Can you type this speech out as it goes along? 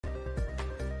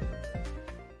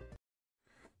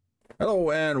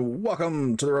Hello and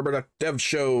welcome to the Rubber Duck Dev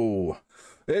Show.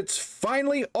 It's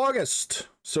finally August,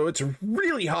 so it's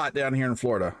really hot down here in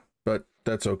Florida, but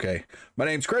that's okay. My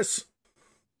name's Chris.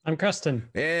 I'm Preston.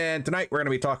 And tonight we're going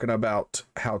to be talking about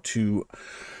how to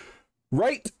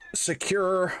write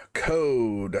secure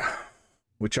code,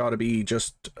 which ought to be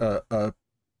just a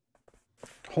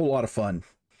whole lot of fun.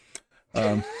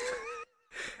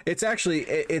 It's actually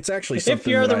something if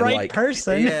you're that the I right like.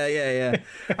 person. Yeah.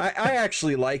 I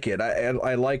actually like it.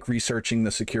 I like researching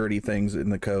the security things in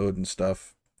the code and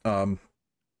stuff. So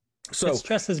it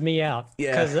stresses me out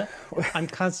because I'm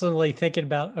constantly thinking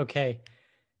about, okay,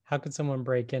 how could someone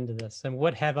break into this? And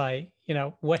what have I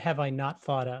not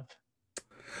thought of?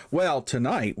 Well,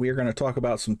 tonight we are going to talk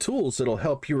about some tools that'll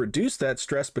help you reduce that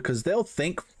stress because they'll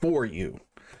think for you.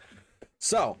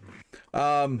 So,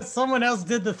 someone else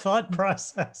did the thought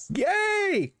process.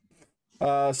 Yay!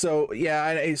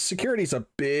 Security is a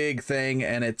big thing,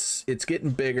 and it's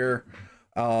getting bigger.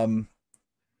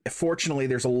 Fortunately,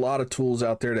 there's a lot of tools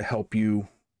out there to help you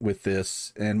with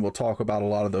this, and we'll talk about a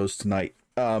lot of those tonight.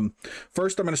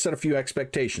 First, I'm going to set a few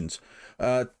expectations.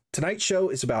 Tonight's show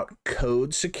is about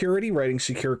code security, writing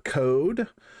secure code.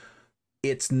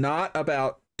 It's not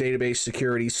about database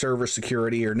security, server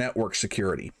security, or network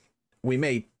security. We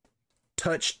may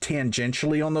touch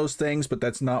tangentially on those things, but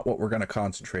that's not what we're going to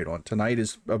concentrate on. Tonight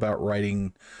is about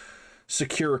writing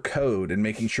secure code and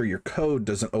making sure your code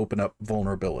doesn't open up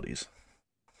vulnerabilities.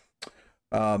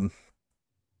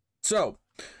 So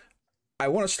I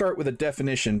want to start with a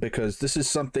definition because this is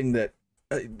something that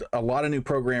a lot of new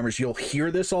programmers, you'll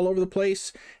hear this all over the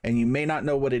place and you may not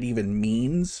know what it even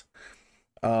means.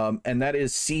 And that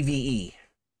is CVE.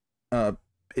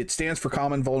 It stands for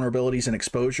Common Vulnerabilities and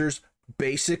Exposures.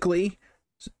 Basically,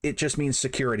 it just means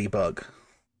security bug.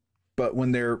 But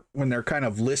when they're kind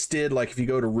of listed, like if you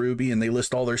go to Ruby and they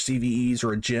list all their CVEs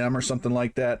or a gem or something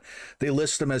like that, they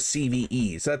list them as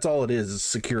CVEs. That's all it is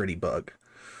security bug,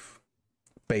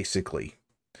 basically.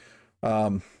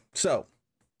 So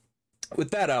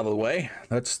with that out of the way,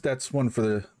 that's one for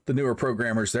the newer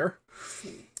programmers there.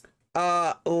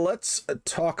 Let's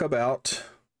talk about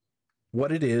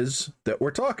what it is that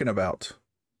we're talking about.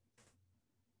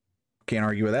 Can't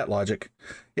argue with that logic.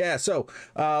 Yeah, so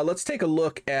let's take a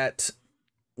look at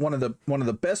one of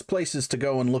the best places to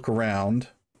go and look around,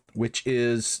 which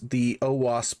is the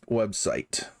OWASP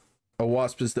website.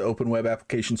 OWASP is the Open Web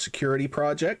Application Security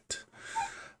Project,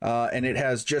 and it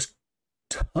has just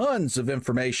tons of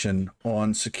information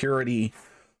on security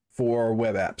for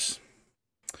web apps.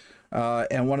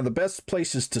 And one of the best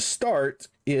places to start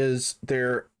is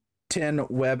their 10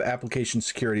 web application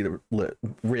security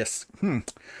risks.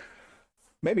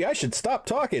 Maybe I should stop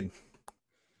talking.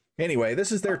 Anyway,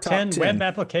 this is their top 10 web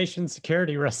application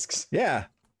security risks. Yeah,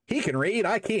 he can read,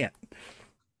 I can't.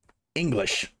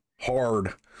 English,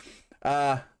 hard.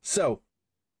 So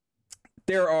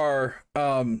there are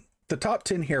the top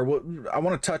 10 here. I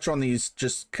want to touch on these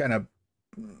just kind of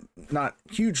not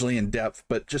hugely in depth,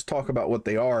 but just talk about what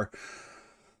they are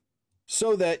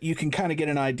so that you can kind of get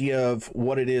an idea of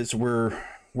what it is we're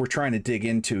trying to dig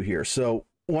into here. So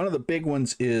one of the big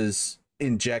ones is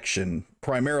injection,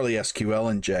 primarily SQL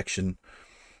injection.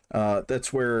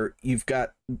 That's where you've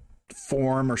got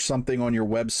form or something on your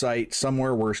website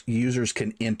somewhere where users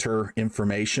can enter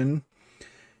information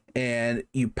and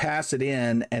you pass it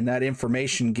in, and that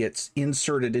information gets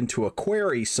inserted into a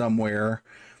query somewhere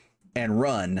and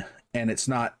run, and it's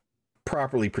not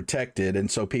properly protected,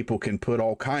 and so people can put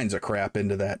all kinds of crap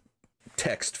into that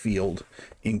text field,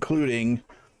 including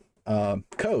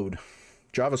code,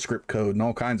 JavaScript code, and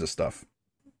all kinds of stuff.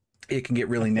 It can get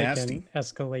really nasty. They can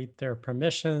escalate their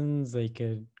permissions. They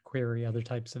could query other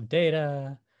types of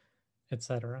data,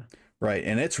 etc. Right,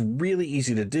 and it's really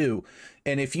easy to do.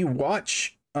 And if you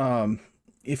watch,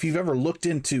 if you've ever looked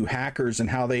into hackers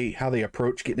and how they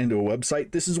approach getting into a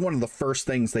website, this is one of the first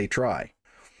things they try.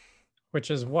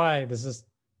 Which is why this is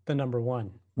the number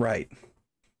one. Right.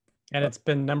 And it's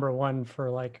been number one for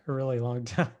like a really long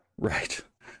time. Right.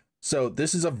 So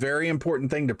this is a very important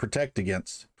thing to protect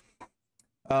against.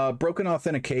 Broken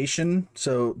authentication.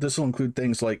 So this will include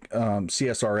things like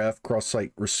CSRF,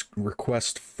 cross-site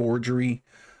request forgery,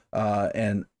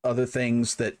 and other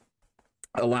things that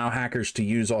allow hackers to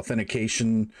use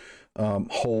authentication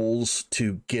holes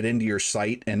to get into your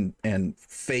site and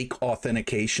fake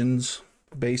authentications,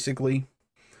 basically.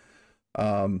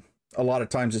 A lot of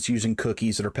times it's using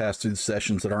cookies that are passed through the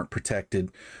sessions that aren't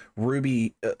protected.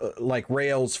 Ruby, like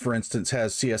Rails, for instance,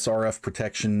 has CSRF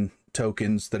protection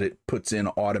tokens that it puts in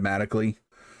automatically.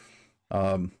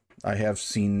 I have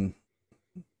seen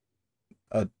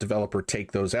a developer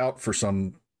take those out for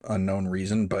some unknown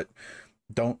reason, but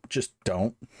don't.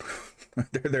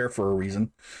 They're there for a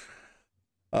reason.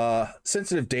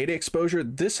 Sensitive data exposure.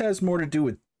 This has more to do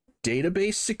with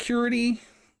database security,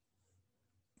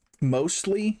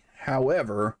 mostly.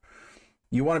 However,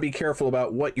 you want to be careful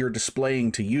about what you're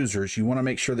displaying to users. You want to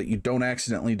make sure that you don't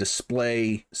accidentally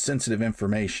display sensitive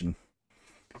information.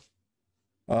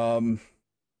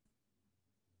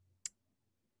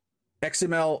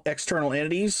 XML external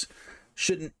entities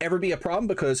shouldn't ever be a problem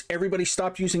because everybody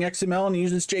stopped using XML and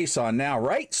uses JSON now,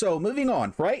 right? So moving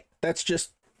on, right? That's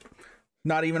just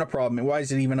not even a problem. Why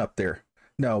is it even up there?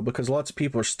 No, because lots of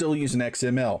people are still using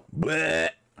XML.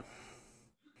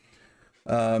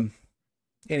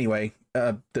 Anyway,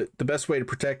 the best way to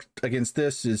protect against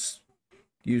this is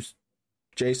use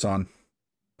JSON.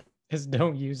 Is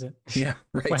don't use it. Yeah,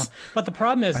 right. Well, but the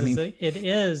problem is that it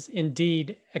is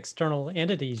indeed external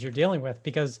entities you're dealing with,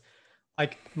 because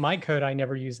like my code, I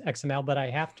never use XML, but I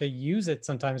have to use it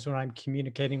sometimes when I'm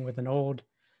communicating with an old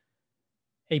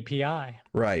API.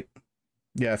 Right.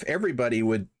 Yeah, if everybody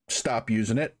would stop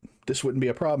using it, this wouldn't be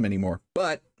a problem anymore.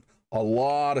 But a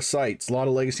lot of sites, a lot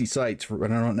of legacy sites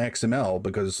running on XML,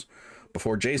 because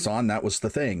before JSON, that was the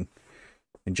thing.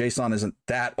 And JSON isn't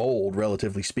that old,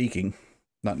 relatively speaking.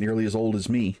 Not nearly as old as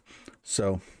me.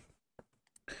 So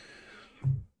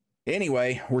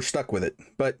anyway, we're stuck with it.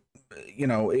 But, you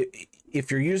know,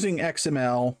 if you're using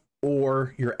XML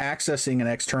or you're accessing an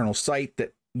external site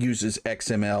that uses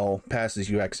XML,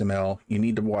 passes you XML, you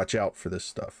need to watch out for this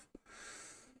stuff.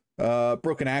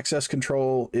 Broken access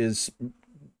control is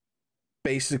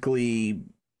basically,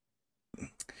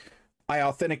 I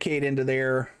authenticate into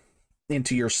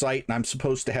your site, and I'm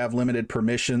supposed to have limited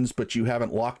permissions, but you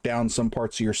haven't locked down some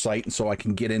parts of your site, and so I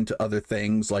can get into other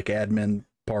things like admin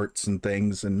parts and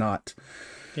things and not.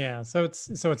 Yeah, so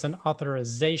it's an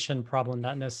authorization problem,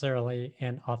 not necessarily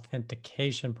an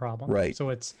authentication problem. Right. So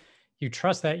it's you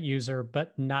trust that user,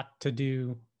 but not to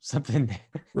do something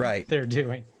right they're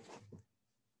doing.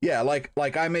 Yeah, like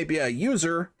I may be a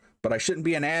user, but I shouldn't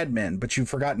be an admin, but you've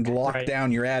forgotten to lock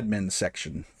down your admin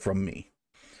section from me.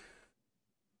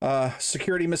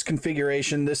 Security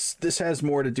misconfiguration. This has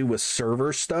more to do with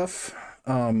server stuff,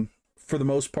 for the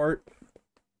most part.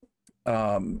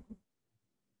 You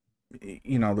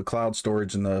know, the cloud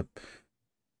storage and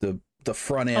the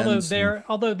front ends.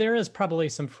 Although there is probably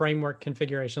some framework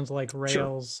configurations like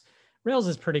Rails. Sure. Rails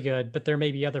is pretty good, but there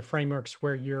may be other frameworks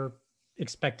where you're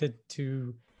expected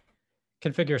to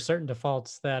configure certain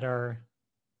defaults that are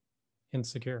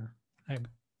insecure. I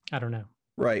don't know.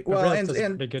 Right. Well, and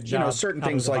you know, certain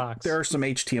things like there are some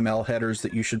HTML headers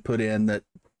that you should put in that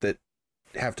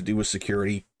have to do with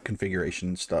security configuration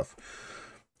and stuff.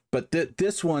 But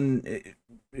this one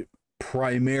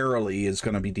primarily is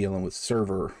going to be dealing with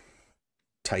server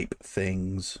type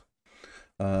things,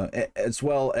 as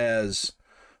well as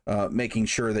making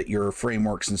sure that your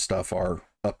frameworks and stuff are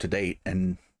up to date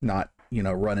and not, you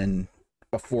know, running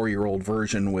a 4-year-old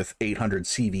version with 800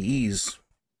 CVEs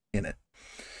in it.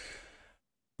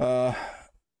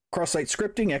 Cross-site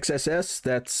scripting, XSS,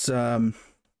 that's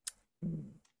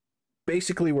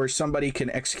basically where somebody can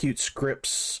execute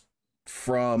scripts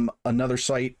from another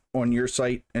site on your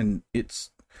site, and it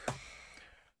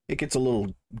gets a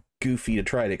little goofy to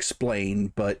try to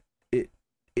explain, but it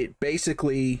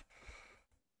basically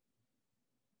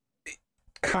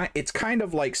it's kind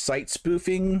of like site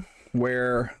spoofing,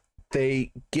 where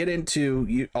they get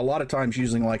into, a lot of times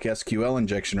using like SQL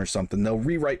injection or something, they'll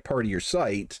rewrite part of your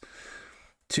site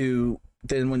to,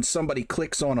 then when somebody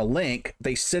clicks on a link,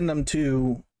 they send them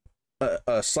to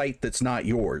a site that's not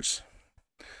yours.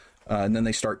 And then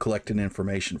they start collecting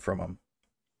information from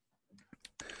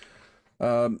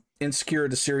them. Insecure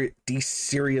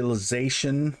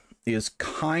deserialization is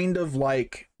kind of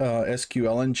like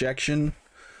SQL injection,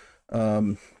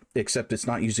 except it's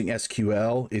not using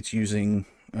SQL, it's using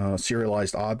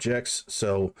serialized objects.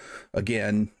 So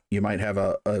again, you might have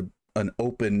an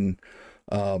open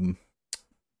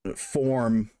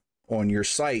form on your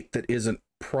site that isn't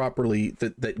properly,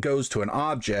 that goes to an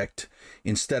object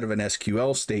instead of an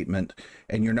SQL statement,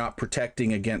 and you're not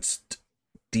protecting against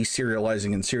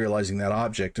deserializing and serializing that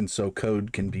object, and so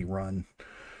code can be run.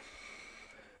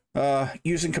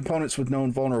 Using components with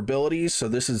known vulnerabilities. So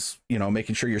this is, you know,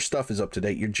 making sure your stuff is up to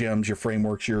date, your gems, your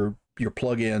frameworks, your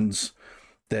plugins,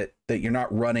 that you're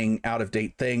not running out of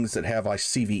date things that have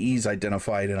CVEs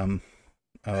identified in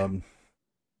them.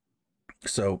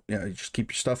 So, you know, just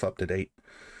keep your stuff up to date.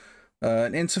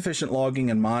 Insufficient logging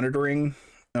and monitoring.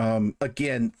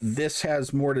 Again, this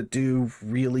has more to do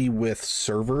really with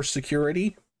server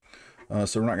security.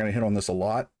 So we're not going to hit on this a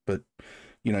lot, but,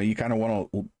 you know, you kind of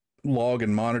want to log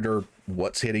and monitor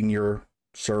what's hitting your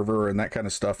server and that kind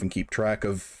of stuff, and keep track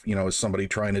of, is somebody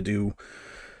trying to do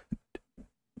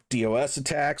DOS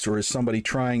attacks, or is somebody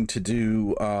trying to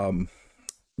do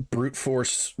brute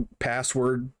force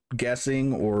password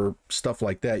guessing or stuff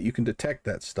like that. You can detect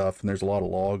that stuff, and there's a lot of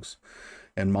logs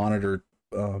and monitor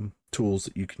tools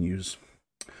that you can use.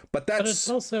 But it's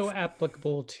also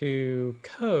applicable to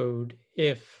code.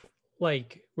 If,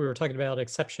 like we were talking about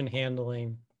exception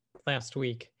handling last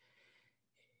week,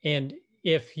 and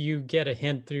if you get a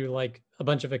hint through like a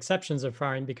bunch of exceptions are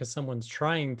firing because someone's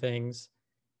trying things,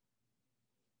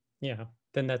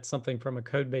 then that's something from a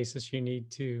code basis you need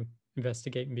to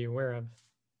investigate and be aware of.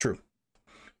 True.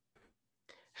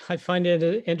 I find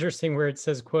it interesting where it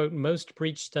says, quote, most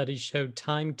breach studies showed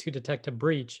time to detect a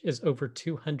breach is over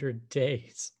 200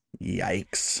 days.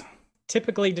 Yikes.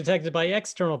 Typically detected by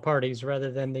external parties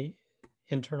rather than the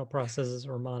internal processes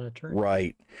or monitoring.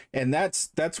 Right. And that's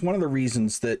one of the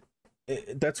reasons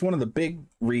that's one of the big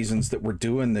reasons that we're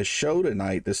doing this show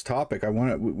tonight, this topic.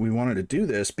 We wanted to do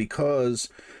this because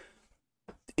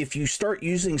if you start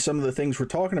using some of the things we're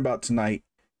talking about tonight,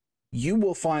 you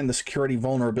will find the security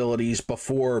vulnerabilities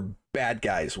before bad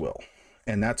guys will.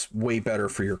 And that's way better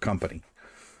for your company.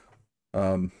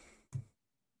 I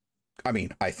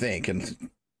mean, I think, and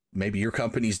maybe your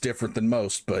company's different than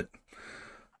most, but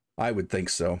I would think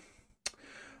so.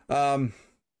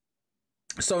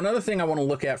 So another thing I want to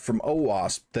look at from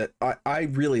OWASP that I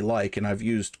really like, and I've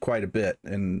used quite a bit,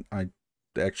 and I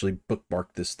actually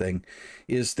bookmarked this thing,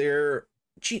 is their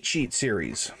cheat sheet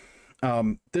series.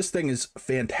 This thing is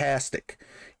fantastic.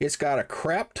 It's got a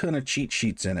crap ton of cheat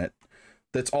sheets in it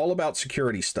that's all about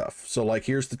security stuff. So like,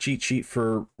 here's the cheat sheet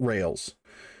for Rails,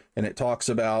 and it talks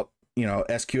about,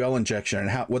 SQL injection and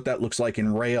what that looks like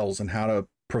in Rails and how to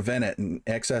prevent it, and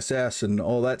XSS and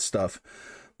all that stuff.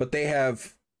 But they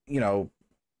have,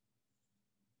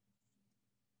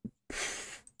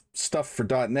 stuff for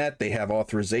 .NET. They have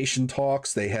authorization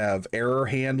talks. They have error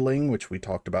handling, which we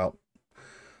talked about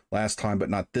last time, but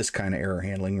not this kind of error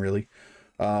handling, really.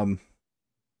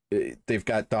 They've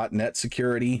got .NET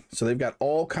security. So they've got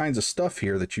all kinds of stuff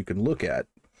here that you can look at.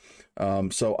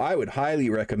 So I would highly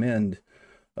recommend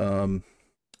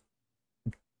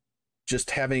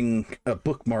just having a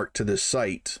bookmark to this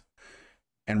site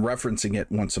and referencing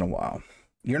it once in a while.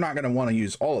 You're not going to want to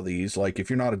use all of these. Like if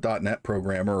you're not a .NET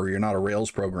programmer or you're not a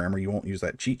Rails programmer, you won't use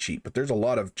that cheat sheet. But there's a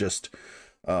lot of just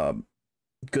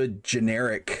good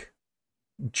generic,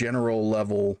 general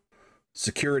level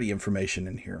security information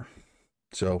in here.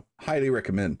 So highly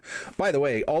recommend. By the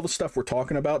way, all the stuff we're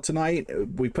talking about tonight,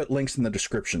 we put links in the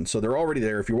description. So they're already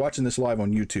there. If you're watching this live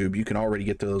on YouTube, you can already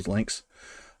get to those links.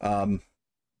 And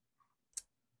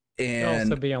they'll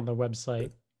also be on the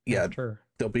website. Yeah,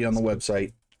 they'll be on the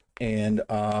website. And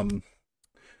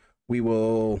we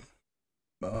will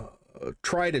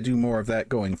try to do more of that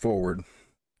going forward,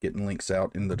 getting links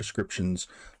out in the descriptions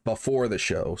before the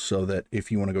show, so that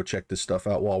if you want to go check this stuff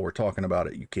out while we're talking about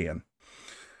it, you can.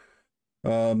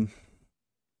 All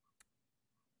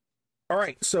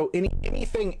right, so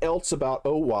anything else about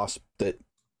OWASP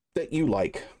that you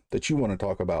like, that you want to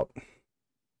talk about?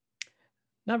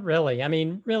 Not really. I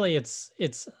mean, really, it's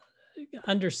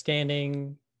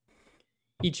understanding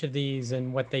each of these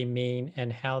and what they mean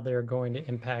and how they're going to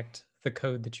impact the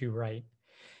code that you write.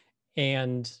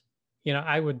 And,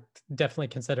 I would definitely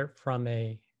consider it from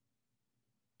the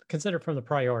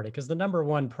priority, because the number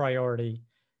one priority,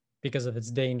 because of its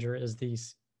danger, is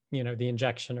these, the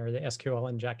injection or the SQL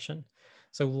injection.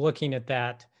 So looking at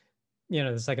that,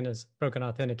 the second is broken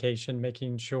authentication,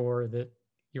 making sure that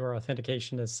your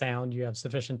authentication is sound, you have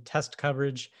sufficient test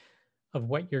coverage of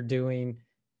what you're doing,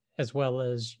 as well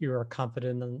as you are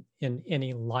confident in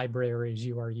any libraries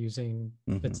you are using,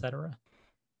 etc.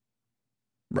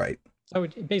 Right. So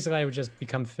basically, I would just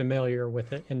become familiar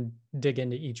with it and dig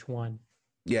into each one.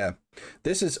 Yeah.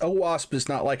 OWASP is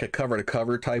not like a cover to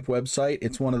cover type website.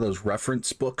 It's one of those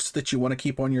reference books that you want to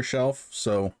keep on your shelf.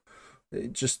 So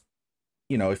it just,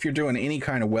 if you're doing any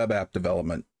kind of web app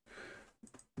development,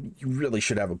 you really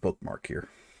should have a bookmark here.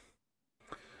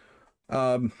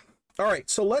 All right.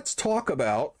 So let's talk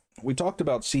about, we talked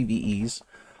about CVEs.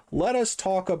 Let us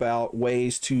talk about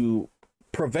ways to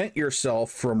prevent yourself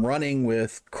from running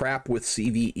with crap with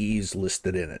CVEs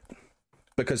listed in it.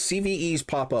 Because CVEs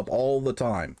pop up all the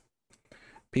time.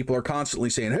 People are constantly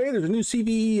saying, hey, there's a new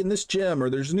CVE in this gem, or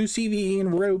there's a new CVE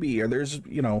in Ruby, or there's,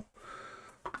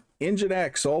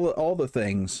 Nginx, all the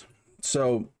things.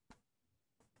 So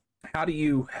how do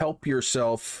you help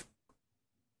yourself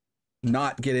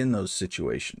not get in those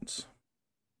situations?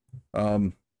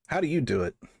 How do you do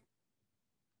it?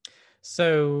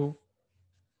 So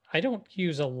I don't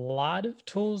use a lot of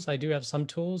tools. I do have some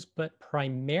tools, but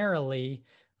primarily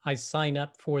I sign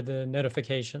up for the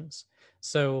notifications.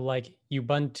 So like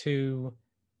Ubuntu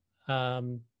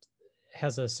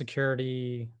has a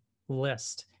security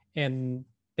list, and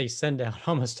they send out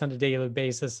almost on a daily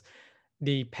basis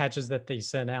the patches that they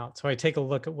send out. So I take a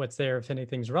look at what's there, if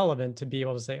anything's relevant, to be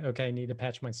able to say, okay, I need to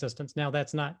patch my systems. Now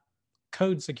that's not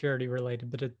code security related,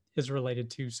 but it is related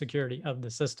to security of the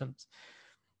systems.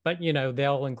 But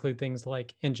they'll include things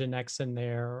like Nginx in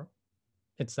there,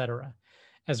 etc.,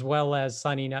 as well as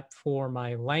signing up for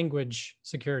my language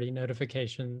security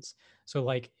notifications. So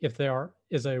like if there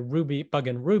is a Ruby bug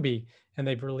in Ruby and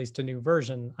they've released a new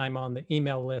version, I'm on the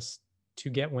email list to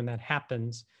get when that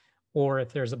happens. Or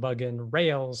if there's a bug in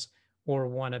Rails or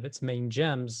one of its main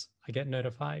gems, I get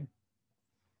notified.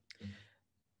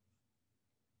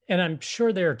 And I'm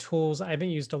sure there are tools, I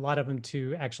haven't used a lot of them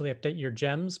to actually update your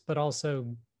gems, but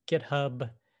also GitHub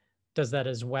does that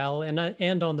as well.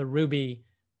 And on the Ruby,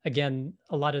 again,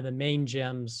 a lot of the main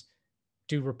gems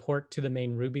do report to the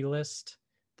main Ruby list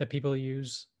that people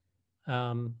use.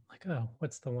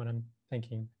 What's the one I'm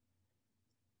thinking?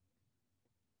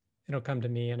 It'll come to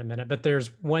me in a minute, but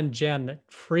there's one gem that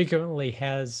frequently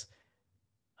has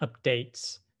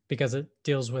updates because it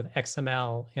deals with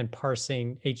XML and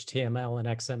parsing HTML and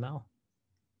XML.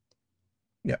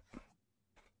 Yeah.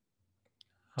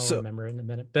 I'll remember in a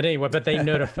minute. But anyway, but they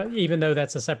notify, even though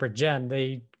that's a separate gem,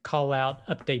 they call out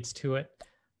updates to it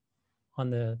on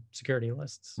the security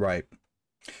lists. Right.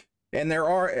 And there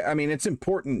are, I mean, it's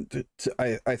important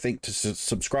I think to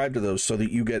subscribe to those so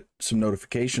that you get some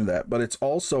notification of that. But it's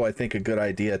also, I think, a good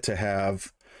idea to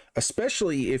have,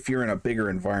 especially if you're in a bigger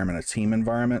environment, a team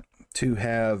environment, to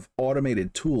have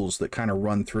automated tools that kind of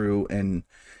run through and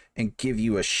give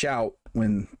you a shout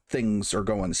when things are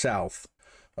going south.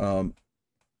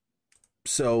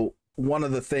 So one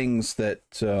of the things that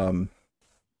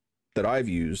that I've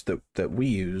used, that we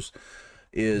use,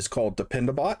 is called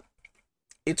Dependabot.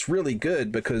 It's really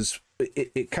good because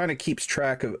it kind of keeps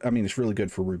track of, I mean, it's really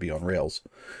good for Ruby on Rails.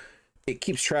 It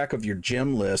keeps track of your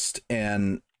gem list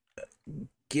and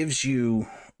gives you,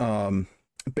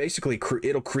 basically,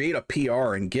 it'll create a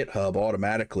PR in GitHub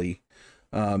automatically.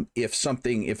 If a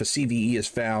CVE is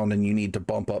found and you need to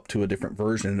bump up to a different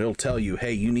version, it'll tell you,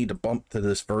 hey, you need to bump to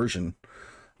this version.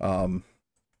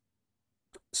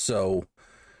 So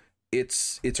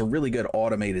it's a really good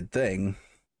automated thing.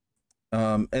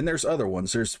 And there's other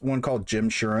ones. There's one called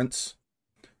Gemsurance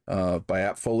by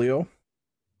AppFolio,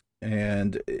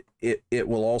 and it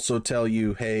will also tell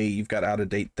you, hey, you've got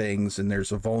out-of-date things, and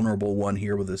there's a vulnerable one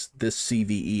here with this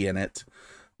CVE in it.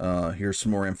 Here's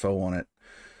some more info on it.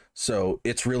 So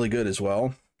it's really good as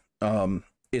well.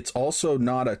 It's also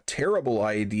not a terrible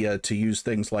idea to use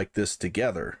things like this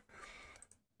together.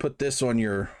 Put this on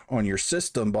your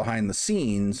system behind the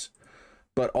scenes,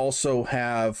 but also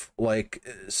have like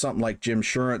something like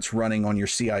Gemsurance running on your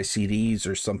CI/CDs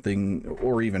or something,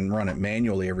 or even run it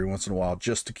manually every once in a while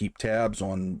just to keep tabs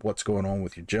on what's going on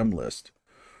with your gem list.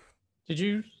 Did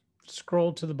you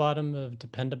scroll to the bottom of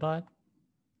Dependabot?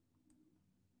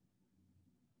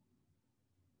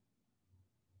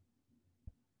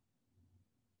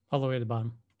 All the way to the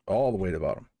bottom. All the way to the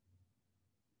bottom.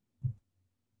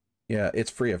 Yeah,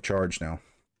 it's free of charge now.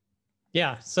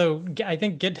 Yeah, so I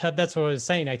think GitHub, that's what I was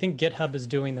saying. I think GitHub is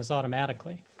doing this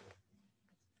automatically,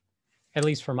 at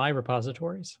least for my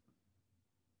repositories.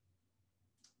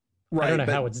 Right, I don't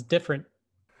know how it's different.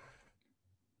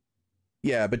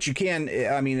 Yeah, but you can,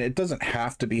 I mean, it doesn't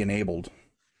have to be enabled.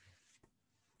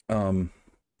 Right,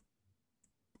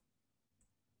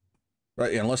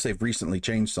 unless they've recently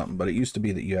changed something, but it used to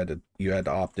be that you had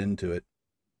to opt into it.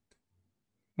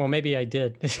 Well, maybe I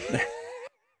did.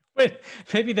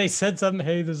 Maybe they said something,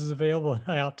 hey, this is available, and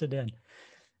I opted in.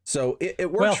 So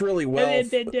it works really well.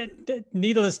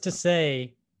 Needless to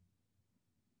say,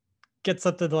 get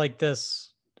something like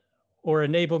this, or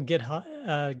enable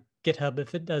GitHub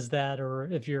if it does that, or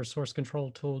if your source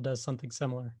control tool does something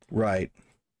similar. Right.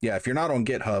 Yeah, if you're not on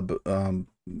GitHub,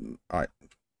 I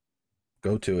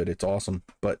go to it. It's awesome.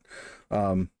 But,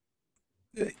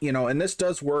 you know, and this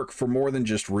does work for more than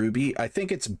just Ruby. I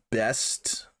think it's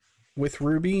best with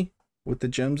Ruby, with the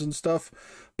gems and stuff,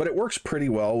 but it works pretty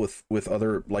well with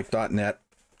other, like .NET.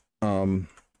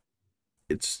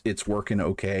 It's working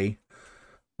okay.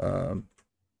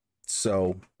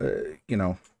 So, you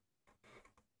know,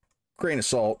 grain of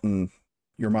salt and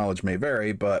your mileage may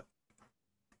vary, but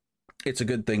it's a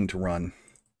good thing to run,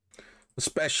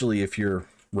 especially if you're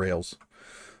Rails.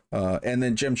 And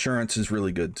then Gemsurance is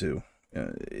really good too.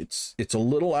 It's a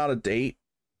little out of date,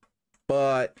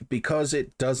 but because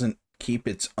it doesn't keep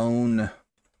its own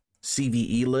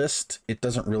CVE list, it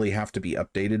doesn't really have to be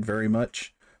updated very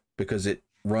much because it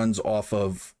runs off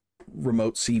of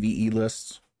remote CVE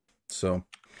lists. So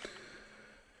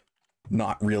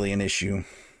not really an issue.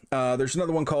 There's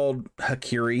another one called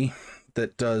Hakiri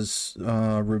that does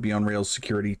Ruby on Rails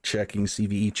security checking,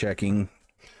 CVE checking.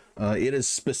 It is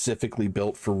specifically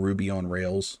built for Ruby on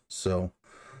Rails. So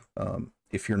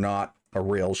if you're not a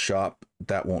Rails shop,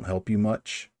 that won't help you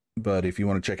much. But if you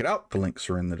want to check it out, the links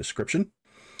are in the description.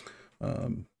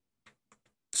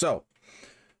 So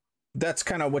that's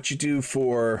kind of what you do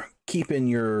for keeping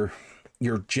your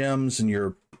gems and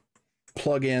your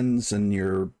plugins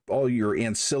and all your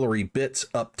ancillary bits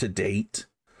up to date,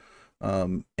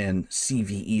 and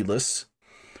CVE-less.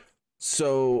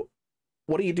 So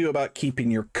what do you do about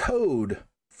keeping your code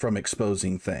from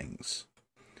exposing things?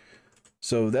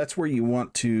 So that's where you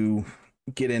want to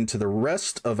get into the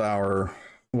rest of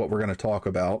what we're going to talk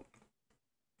about.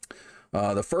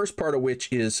 The first part of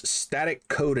which is static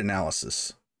code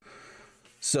analysis.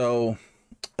 So,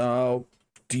 do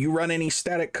you run any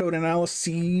static code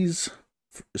analyses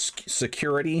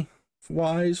security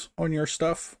wise on your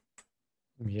stuff?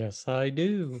 Yes, I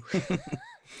do.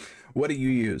 What do you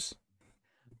use?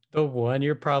 The one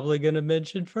you're probably going to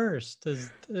mention first,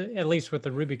 is at least with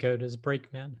the Ruby code, is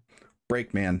Brakeman.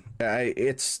 Brakeman.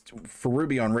 It's for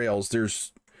Ruby on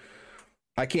Rails.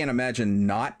 I can't imagine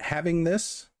not having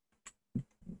this.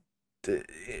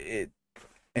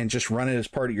 And just run it as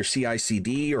part of your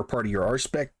CI/CD or part of your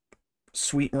RSpec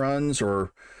suite runs,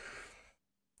 or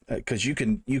because you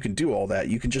can do all that.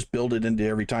 You can just build it into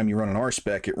every time you run an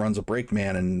RSpec, it runs a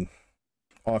Brakeman and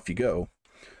off you go.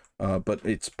 But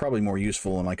it's probably more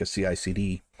useful in like a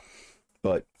CI/CD.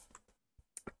 But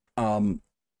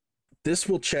this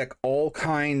will check all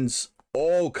kinds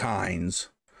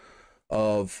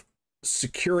of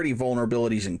security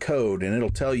vulnerabilities in code, and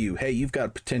it'll tell you, hey, you've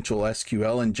got potential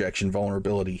SQL injection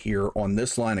vulnerability here on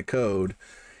this line of code,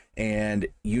 and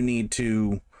you need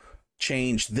to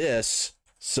change this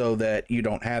so that you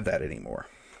don't have that anymore.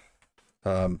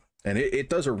 And it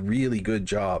does a really good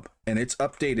job, and it's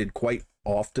updated quite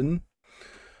often.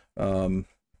 I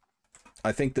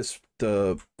think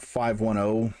the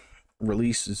 5.10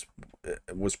 release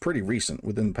was pretty recent,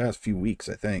 within the past few weeks,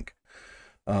 I think.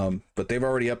 But they've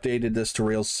already updated this to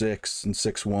Rails 6 and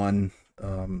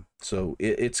 6.1. So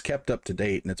it's kept up to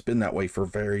date, and it's been that way for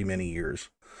very many years.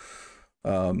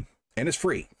 And it's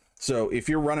free. So if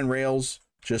you're running Rails,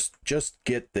 just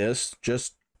get this.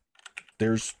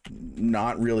 There's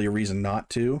not really a reason not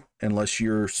to, unless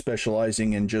you're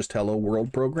specializing in just Hello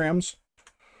World programs.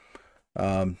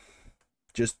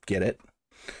 Just get it.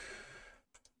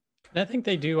 I think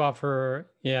they do offer,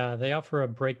 they offer a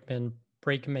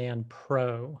Brakeman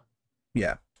Pro.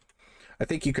 Yeah. I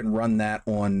think you can run that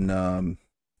on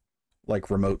like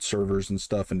remote servers and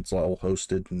stuff, and it's all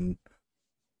hosted and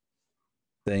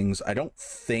things. I don't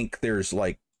think there's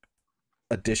like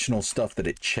additional stuff that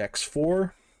it checks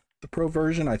for the Pro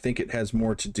version. I think it has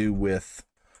more to do with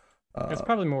it's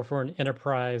probably more for an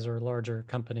enterprise or larger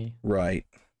company. Right.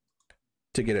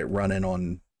 To get it running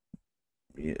on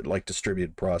like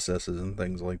distributed processes and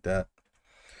things like that.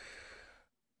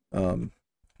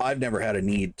 I've never had a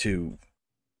need to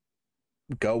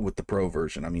go with the Pro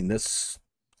version. I mean,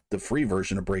 the free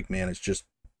version of Brakeman is just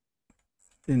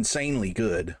insanely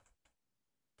good.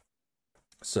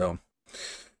 So,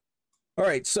 all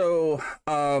right. So,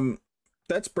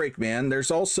 that's Brakeman. There's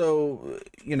also,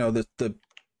 the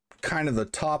kind of the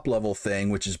top level thing,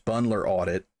 which is Bundler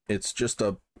Audit. It's just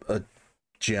a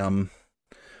gem.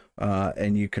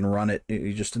 And you can run it.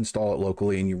 You just install it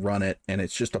locally and you run it, and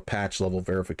it's just a patch level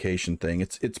verification thing.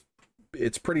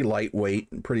 It's pretty lightweight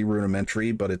and pretty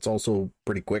rudimentary, but it's also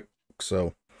pretty quick.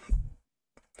 So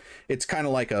it's kind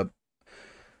of like the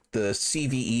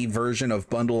CVE version of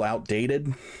Bundle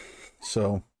Outdated.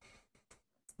 So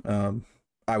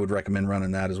I would recommend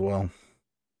running that as well.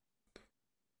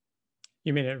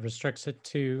 You mean it restricts it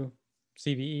to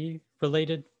CVE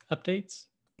related updates?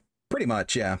 Pretty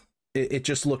much, yeah. It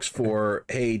just looks for,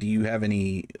 hey, do you have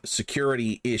any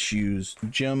security issues,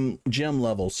 gem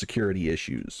level security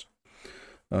issues?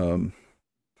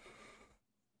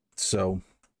 So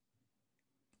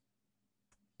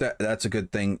that's a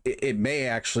good thing. It may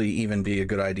actually even be a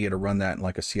good idea to run that in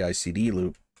like a CI/CD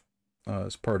loop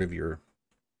as part of your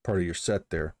set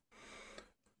there.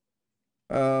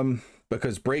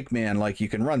 Because Brakeman, like, you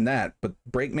can run that, but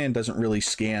Brakeman doesn't really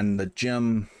scan the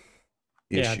gem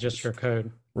issues. Yeah, just your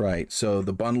code. Right. So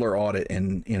the Bundler Audit,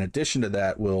 in addition to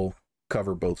that, will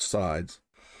cover both sides.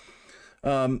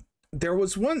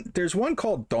 There's one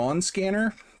called Dawn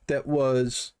Scanner that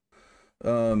was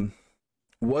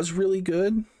really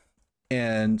good.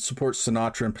 and supports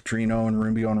Sinatra and Petrino and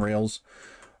Ruby on Rails,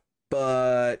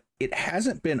 but it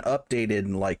hasn't been updated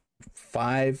in like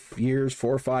 4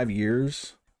 or 5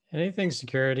 years. Anything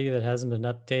security that hasn't been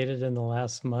updated in the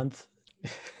last month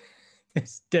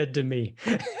is dead to me.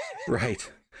 Right.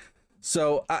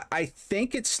 So I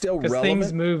think it's still relevant.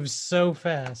 Things move so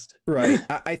fast. Right.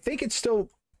 I think it's still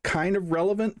kind of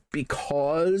relevant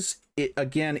because it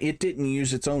didn't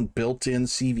use its own built-in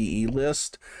CVE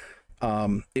list.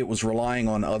 It was relying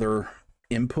on other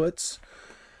inputs.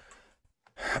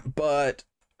 But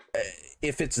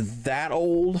if it's that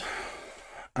old,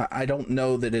 I don't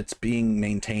know that it's being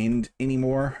maintained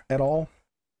anymore at all.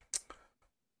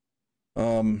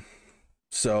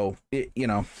 So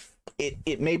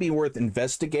it may be worth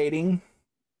investigating,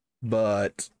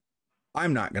 but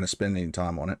I'm not going to spend any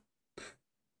time on it.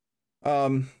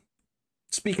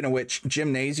 Speaking of which,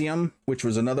 Gymnasium, which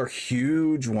was another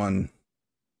huge one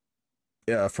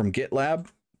from GitLab,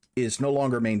 is no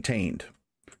longer maintained.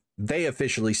 They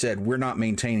officially said, we're not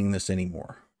maintaining this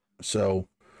anymore. So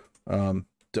don't,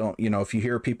 if you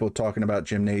hear people talking about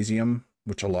Gymnasium,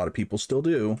 which a lot of people still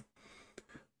do,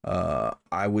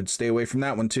 I would stay away from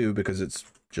that one too, because it's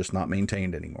just not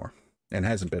maintained anymore and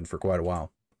hasn't been for quite a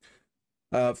while.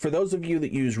 For those of you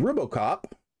that use Rubocop,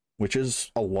 which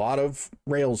is a lot of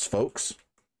Rails folks,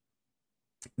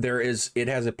 it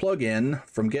has a plugin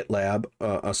from GitLab,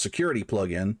 a security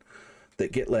plugin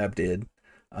that GitLab did,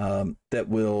 that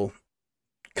will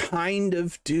kind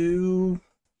of do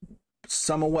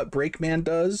some of what Brakeman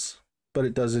does, but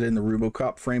it does it in the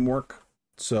Rubocop framework.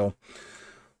 So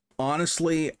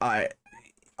honestly, I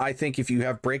think if you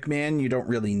have Brakeman, you don't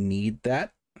really need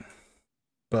that.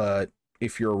 But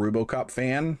if you're a Rubocop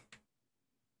fan,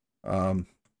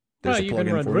 there's a you plugin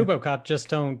can run for you. Rubocop, just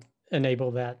don't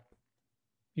enable that.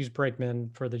 Use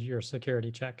Brakeman for your security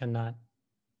check and not.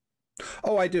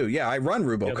 Oh, I do. Yeah, I run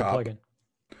Rubocop.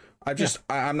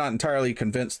 I'm not entirely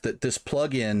convinced that this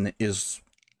plugin is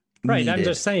right. needed. I'm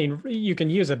just saying you can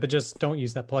use it, but just don't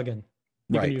use that plugin.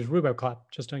 You can use Rubocop,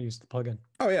 just don't use the plugin.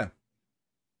 Oh yeah.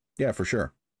 Yeah, for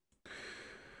sure.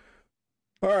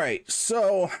 All right.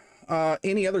 So,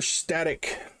 any other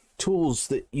static tools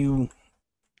that you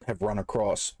have run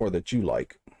across or that you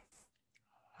like?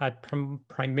 I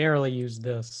primarily use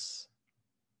this.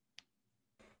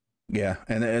 Yeah,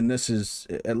 and this is,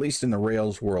 at least in the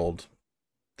Rails world,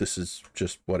 this is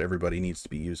just what everybody needs to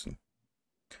be using.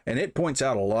 And it points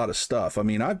out a lot of stuff. I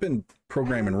mean, I've been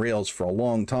programming Rails for a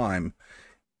long time,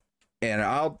 and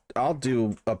I'll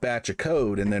do a batch of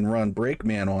code and then run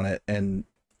Brakeman on it, and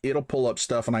it'll pull up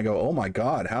stuff, and I go, oh my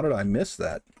God, how did I miss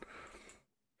that?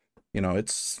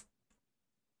 It's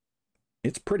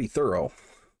pretty thorough.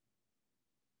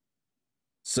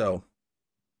 So,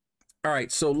 all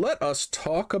right, so let us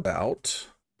talk about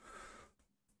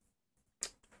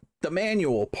the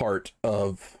manual part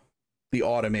of the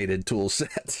automated tool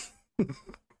set.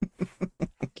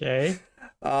 Okay.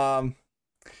 And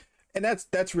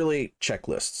that's really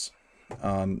checklists.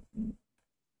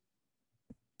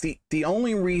 The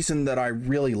only reason that I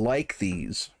really like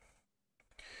these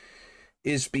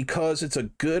is because it's a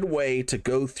good way to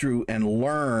go through and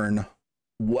learn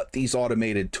what these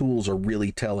automated tools are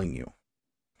really telling you.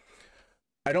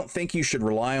 I don't think you should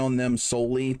rely on them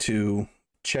solely to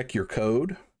check your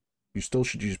code. You still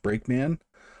should use Brakeman,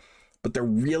 but they're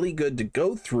really good to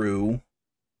go through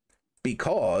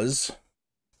because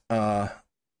they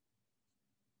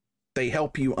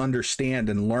help you understand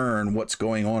and learn what's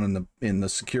going on in the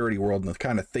security world and the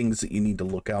kind of things that you need to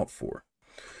look out for.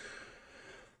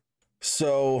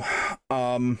 So,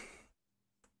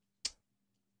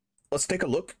 let's take a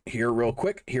look here real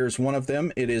quick. Here's one of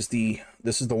them. This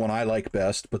is the one I like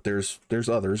best, but there's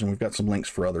others, and we've got some links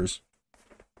for others.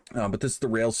 But this is the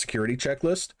Rails security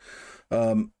checklist.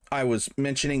 I was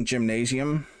mentioning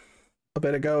Gymnasium a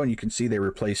bit ago, and you can see they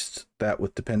replaced that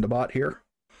with Dependabot here,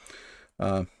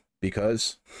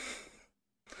 because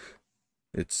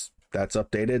that's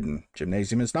updated and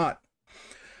Gymnasium is not.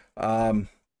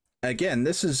 Again,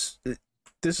 this is a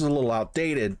little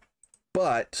outdated,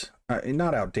 but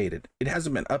not outdated. It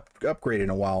hasn't been upgraded in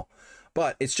a while,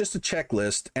 but it's just a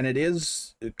checklist, and it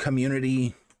is a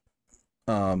community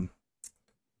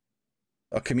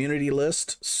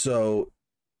list. So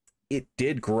it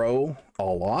did grow a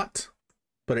lot,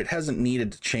 but it hasn't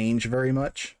needed to change very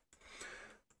much.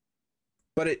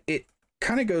 But it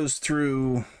kind of goes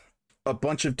through a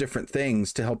bunch of different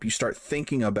things to help you start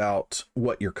thinking about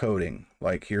what you're coding.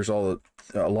 Like, here's a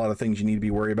lot of things you need to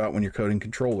be worried about when you're coding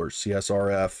controllers,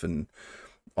 CSRF and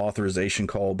authorization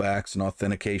callbacks and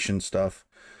authentication stuff.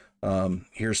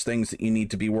 Here's things that you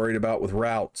need to be worried about with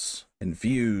routes and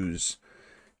views.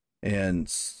 and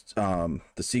the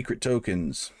secret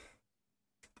tokens.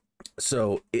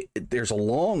 So there's a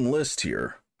long list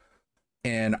here,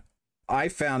 and I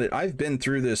found it. I've been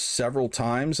through this several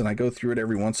times, and I go through it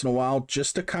every once in a while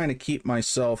just to kind of keep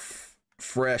myself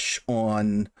fresh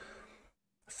on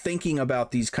thinking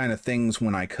about these kind of things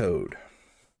when I code.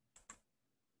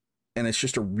 And it's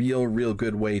just a real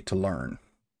good way to learn.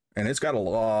 And it's got a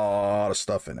lot of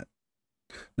stuff in it.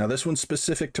 Now, this one's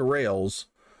specific to Rails,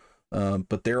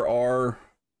 but there are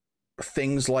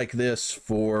things like this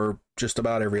for just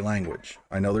about every language.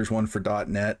 I know there's one for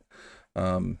 .NET.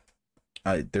 I'm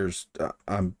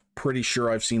pretty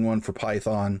sure I've seen one for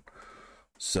Python.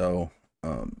 So,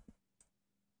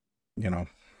 you know,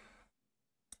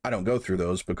 I don't go through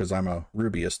those because I'm a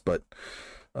Rubyist, but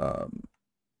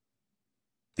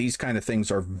these kind of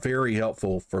things are very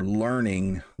helpful for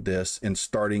learning this and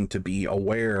starting to be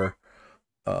aware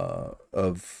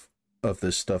of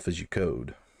this stuff as you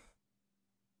code.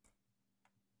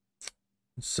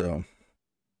 So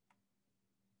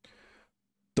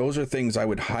those are things I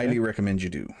would highly recommend you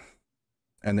do.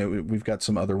 And then we've got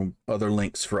some other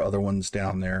links for other ones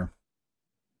down there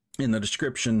in the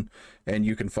description, and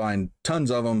you can find tons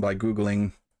of them by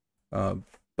Googling,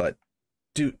 but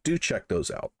do check those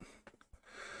out.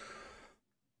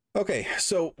 Okay,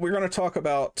 so we're going to talk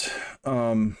about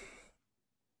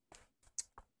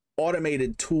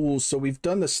automated tools. So we've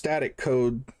done the static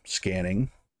code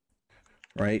scanning,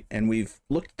 right? And we've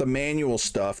looked at the manual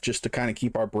stuff just to kind of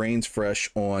keep our brains fresh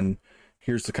on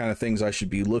here's the kind of things I should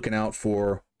be looking out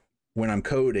for when I'm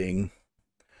coding.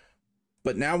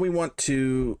 But now we want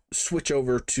to switch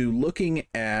over to looking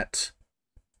at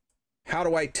how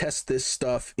do I test this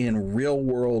stuff in real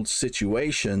world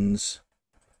situations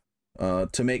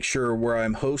to make sure where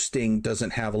I'm hosting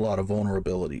doesn't have a lot of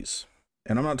vulnerabilities.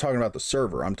 And I'm not talking about the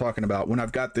server. I'm talking about when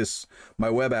I've got my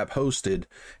web app hosted,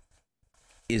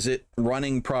 is it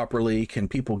running properly? Can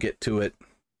people get to it?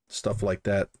 Stuff like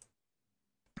that.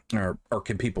 Or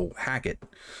can people hack it?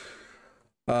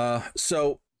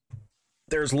 So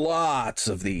there's lots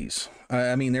of these.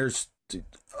 I mean,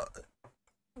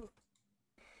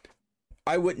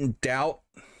 I wouldn't doubt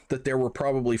that there were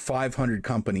probably 500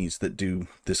 companies that do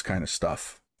this kind of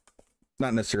stuff.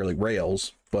 Not necessarily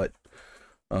Rails, but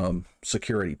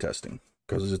security testing,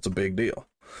 because it's a big deal.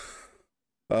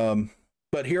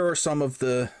 But here are some of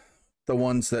the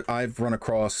ones that I've run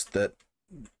across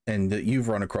and that you've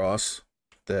run across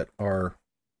that are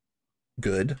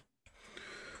good.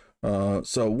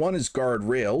 So one is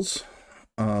Guardrails.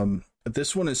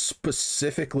 This one is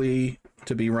specifically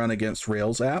to be run against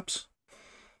Rails apps.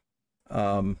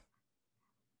 And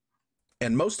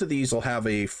most of these will have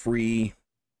a free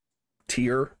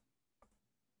tier.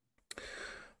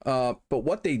 But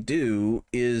what they do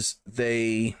is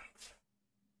they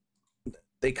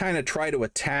kind of try to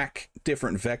attack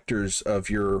different vectors of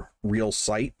your real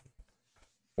site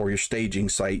or your staging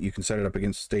site. You can set it up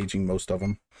against staging, most of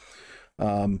them.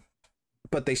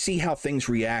 But they see how things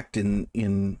react in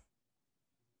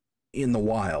the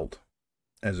wild,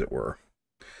 as it were.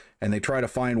 And they try to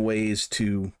find ways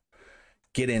to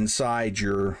get inside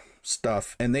your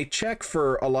stuff. And they check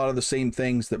for a lot of the same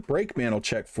things that Brakeman will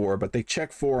check for, but they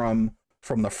check for them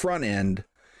from the front end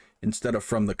instead of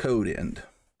from the code end.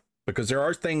 Because there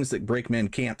are things that Brakeman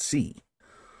can't see.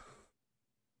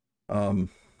 So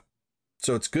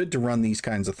it's good to run these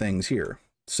kinds of things here.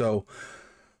 So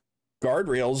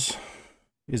Guardrails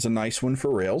is a nice one for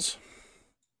Rails.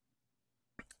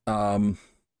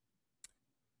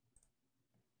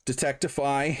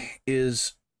 Detectify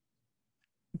is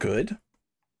good.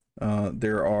 I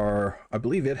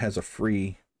believe it has a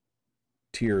free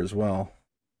tier as well.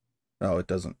 No, it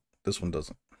doesn't. This one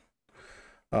doesn't.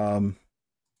 And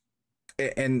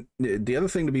the other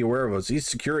thing to be aware of is these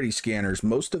security scanners,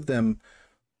 most of them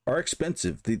are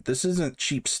expensive. This isn't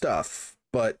cheap stuff,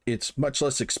 but it's much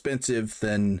less expensive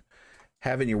than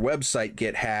having your website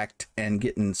get hacked and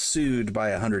getting sued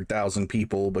by 100,000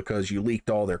 people because you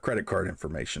leaked all their credit card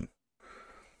information.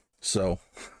 So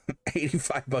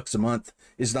 $85 a month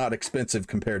is not expensive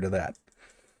compared to that.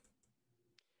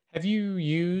 Have you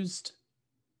used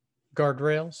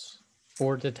Guardrails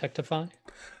or Detectify?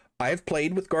 I have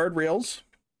played with Guardrails.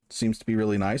 Seems to be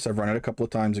really nice. I've run it a couple of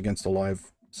times against a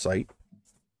live site.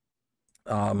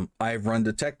 I've run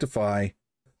Detectify.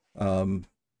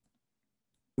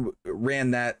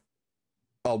 Ran that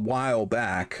a while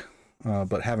back,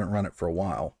 but haven't run it for a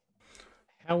while.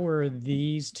 How are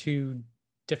these two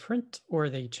different, or are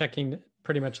they checking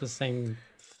pretty much the same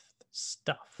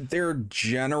stuff? They're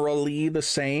generally the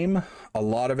same. A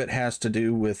lot of it has to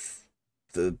do with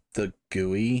the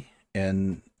GUI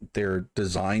and their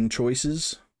design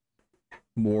choices.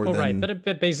 more Oh, than right,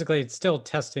 but basically it's still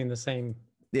testing the same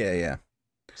yeah.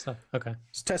 stuff. Okay.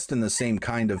 It's testing the same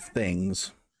kind of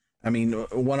things. I mean,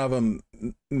 one of them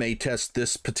may test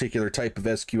this particular type of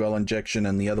SQL injection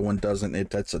and the other one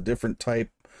doesn't. That's a different type,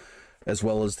 as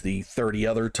well as the 30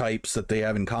 other types that they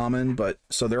have in common. But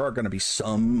so there are going to be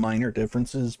some minor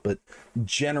differences, but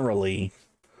generally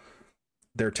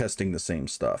they're testing the same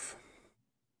stuff.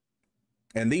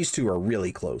 And these two are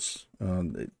really close.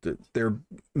 Their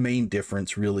main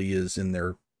difference really is in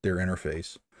their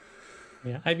interface.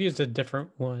 Yeah, I've used a different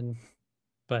one,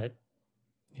 but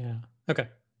yeah. Okay.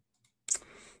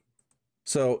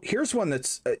 So here's one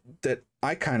that's that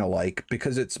I kind of like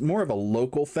because it's more of a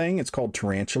local thing. It's called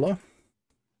Tarantula.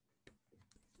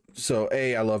 So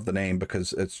I love the name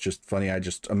because it's just funny. I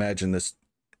just imagine this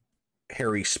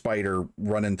hairy spider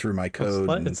running through my code.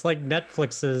 It's like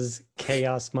Netflix's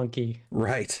Chaos Monkey.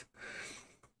 Right.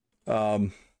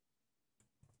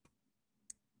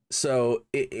 So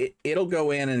it'll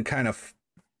go in and kind of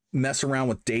mess around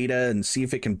with data and see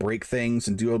if it can break things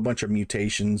and do a bunch of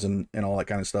mutations and all that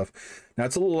kind of stuff. Now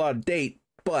it's a little out of date,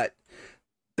 but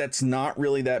that's not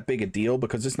really that big a deal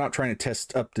because it's not trying to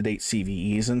test up-to-date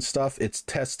CVEs and stuff. It's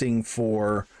testing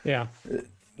for,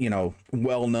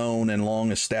 well-known and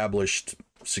long-established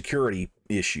security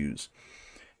issues.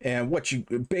 And what you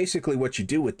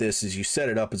do with this is you set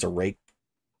it up as a rake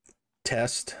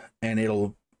test, and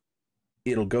it'll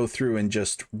go through and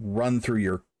just run through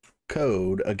your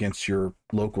code against your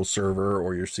local server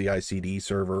or your CI/CD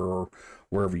server or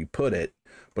wherever you put it.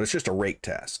 But it's just a rake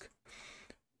task.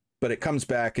 But it comes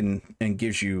back and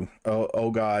gives you,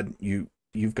 oh God,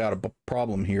 you've got a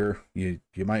problem here. You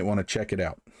might want to check it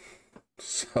out.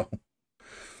 So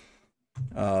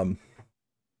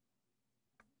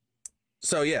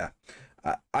yeah,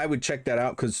 I would check that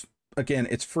out because again,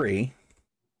 it's free.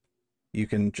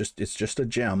 It's just a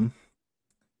gem,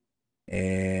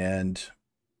 and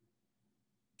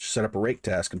set up a rake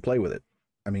task and play with it.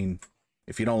 I mean,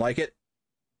 if you don't like it,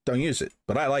 don't use it.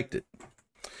 But I liked it.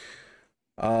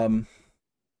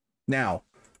 Now,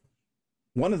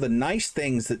 one of the nice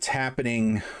things that's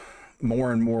happening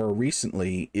more and more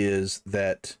recently is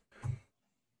that,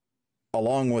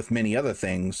 along with many other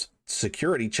things,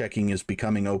 security checking is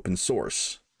becoming open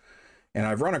source. And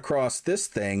I've run across this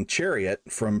thing, Chariot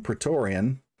from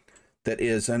Praetorian, that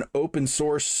is an open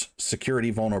source security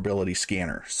vulnerability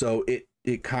scanner. So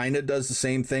it kind of does the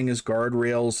same thing as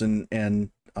Guardrails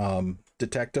and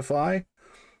Detectify,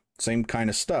 same kind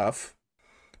of stuff,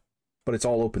 but it's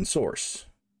all open source,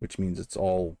 which means it's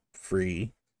all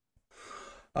free.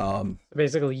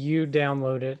 Basically, you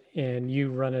download it and you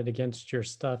run it against your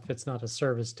stuff. It's not a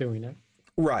service doing it.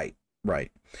 Right.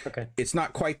 Okay. It's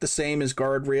not quite the same as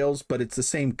Guardrails, but it's the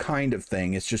same kind of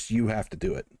thing. It's just you have to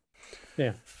do it.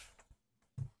 Yeah.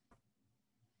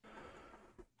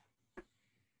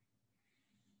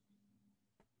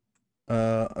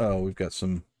 We've got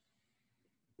some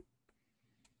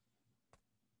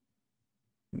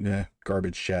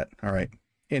garbage chat. All right.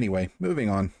 Anyway, moving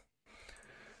on.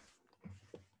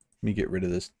 Let me get rid of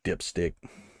this dipstick.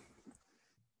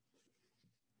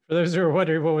 For those who are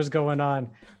wondering what was going on,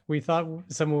 we thought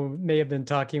someone may have been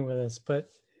talking with us,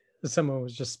 but someone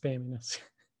was just spamming us.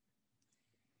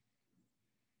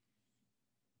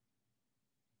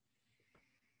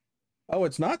 Oh,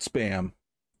 it's not spam.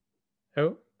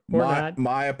 Oh, or not.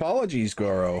 My apologies,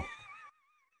 Goro.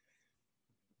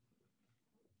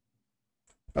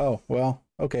 Oh, well,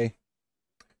 okay.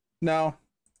 No,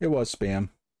 it was spam.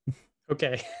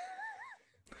 Okay.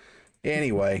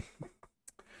 Anyway.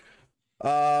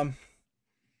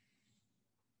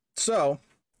 So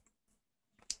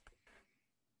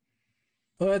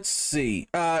let's see.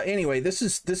 Anyway, this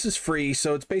is free,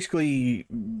 so it's basically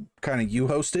kind of you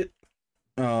host it.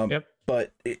 Yep.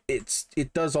 But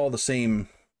it does all the same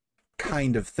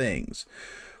kind of things.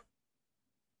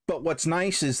 But what's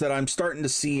nice is that I'm starting to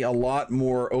see a lot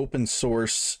more open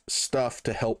source stuff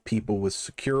to help people with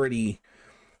security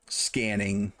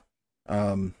scanning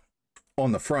on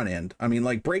the front end. I mean,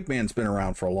 like Brakeman's been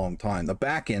around for a long time. The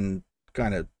back end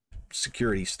kind of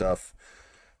security stuff,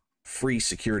 free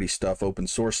security stuff, open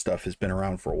source stuff has been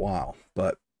around for a while.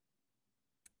 But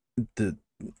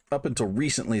up until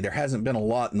recently, there hasn't been a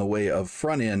lot in the way of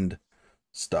front end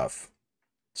stuff.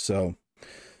 So,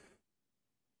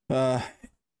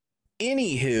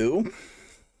 anywho.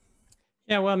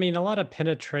 Yeah, well, I mean, a lot of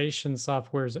penetration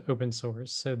software is open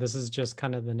source. So this is just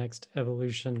kind of the next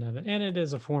evolution of it. And it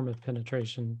is a form of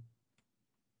penetration.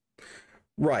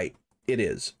 Right, it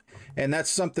is. And that's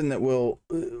something that we'll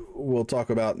talk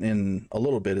about in a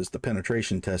little bit, is the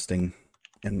penetration testing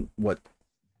and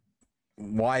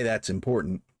why that's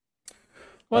important.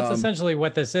 Well, it's essentially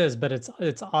what this is, but it's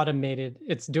automated.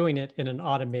 It's doing it in an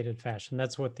automated fashion.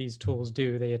 That's what these tools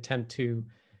do. They attempt to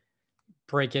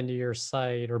break into your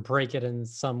site or break it in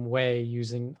some way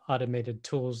using automated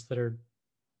tools that are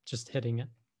just hitting it.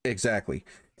 Exactly.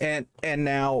 And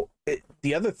now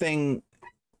the other thing,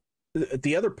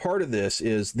 the other part of this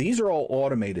is these are all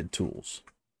automated tools.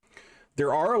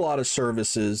 There are a lot of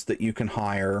services that you can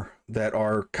hire that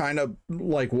are kind of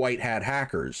like white hat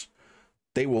hackers.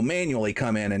 They will manually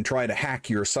come in and try to hack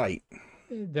your site.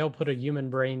 They'll put a human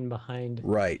brain behind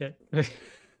it.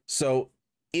 So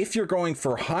if you're going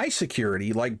for high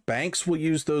security, like banks will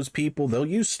use those people, they'll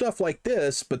use stuff like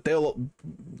this, but they'll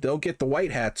get the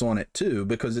white hats on it too,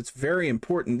 because it's very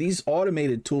important. These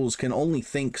automated tools can only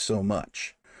think so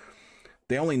much.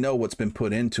 They only know what's been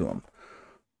put into them.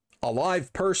 A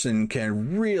live person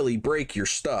can really break your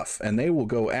stuff, and they will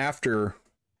go after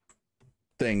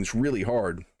things really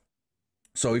hard.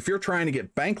 So if you're trying to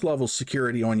get bank level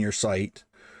security on your site,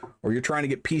 or you're trying to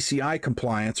get PCI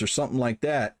compliance or something like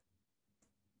that,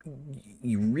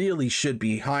 you really should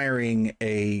be hiring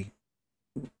a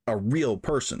real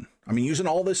person. I mean, using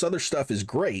all this other stuff is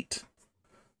great,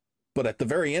 but at the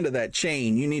very end of that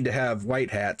chain, you need to have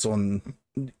white hats on,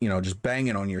 just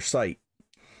banging on your site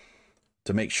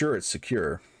to make sure it's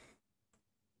secure.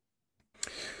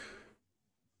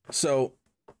 So,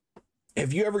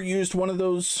 have you ever used one of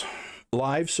those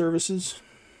live services?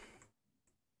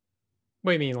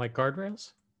 What do you mean, like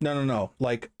guardrails? No.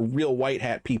 Like real white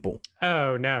hat people.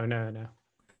 Oh, no.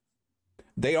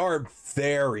 They are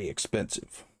very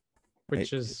expensive.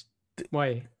 Which is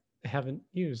why I haven't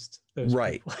used those.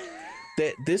 Right.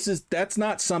 That's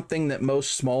not something that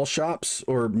most small shops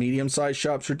or medium-sized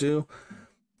shops would do.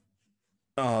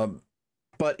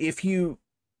 But if you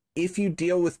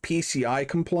deal with PCI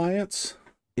compliance,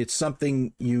 it's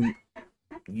something you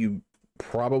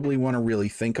probably want to really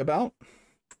think about.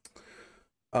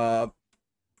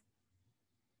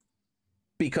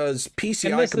 Because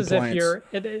PCI compliance.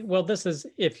 This is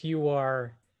if you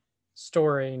are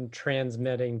storing,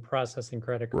 transmitting, processing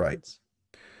credit cards. Right.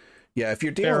 Yeah, if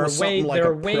you're dealing with something like a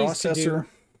processor.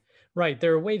 Right.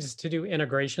 There are ways to do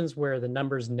integrations where the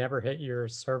numbers never hit your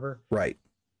server. Right.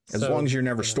 As long as you're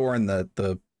never storing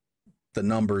the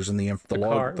numbers and the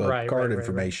card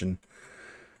information.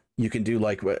 You can do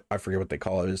like I forget what they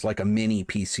call it. It's like a mini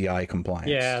PCI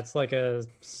compliance. Yeah, it's like a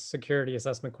security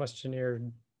assessment questionnaire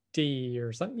D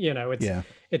or something.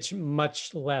 It's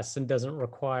much less and doesn't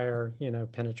require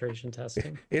penetration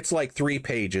testing. It's like 3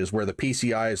 pages where the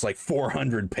PCI is like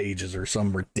 400 pages or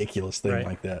some ridiculous thing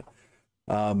like that.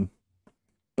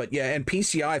 But yeah, and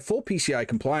full PCI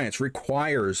compliance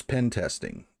requires pen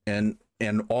testing and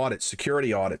audits,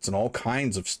 security audits, and all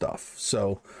kinds of stuff.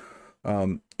 So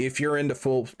if you're into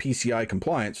full PCI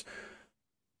compliance,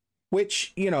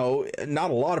 which, not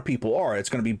a lot of people are, it's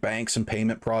going to be banks and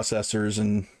payment processors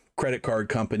and credit card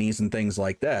companies and things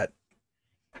like that.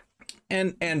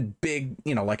 And big,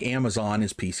 like Amazon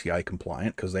is PCI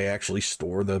compliant because they actually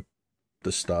store the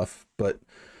stuff. But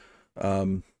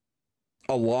a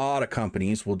lot of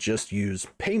companies will just use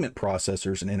payment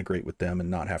processors and integrate with them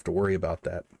and not have to worry about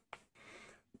that.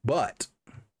 But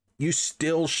you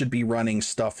still should be running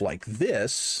stuff like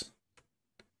this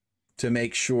to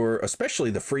make sure,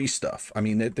 especially the free stuff. I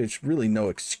mean, there's really no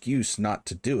excuse not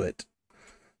to do it.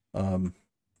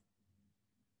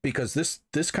 Because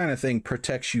this kind of thing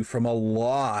protects you from a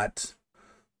lot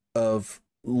of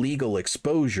legal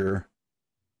exposure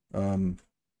from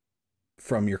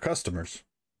your customers.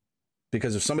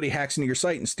 Because if somebody hacks into your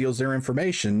site and steals their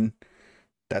information,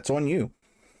 that's on you.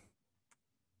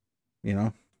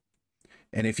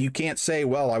 And if you can't say,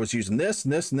 well, I was using this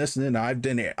and this and this, and then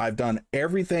I've done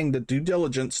everything, the due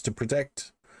diligence to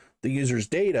protect the user's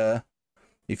data.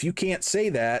 If you can't say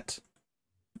that,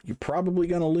 you're probably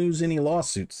going to lose any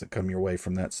lawsuits that come your way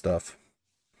from that stuff.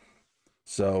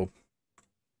 So,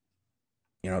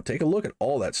 take a look at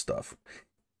all that stuff.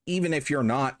 Even if you're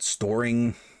not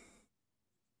storing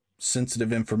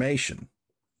sensitive information,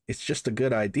 it's just a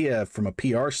good idea from a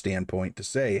PR standpoint to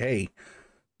say, hey,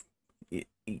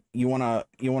 you want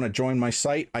to join my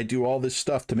site? I do all this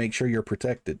stuff to make sure you're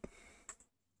protected.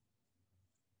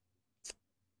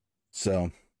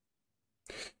 So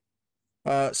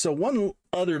one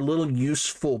other little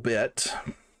useful bit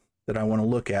that I want to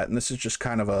look at, and this is just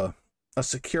kind of a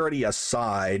security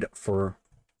aside for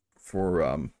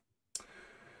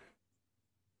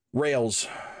Rails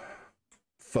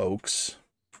folks,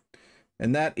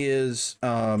 and that is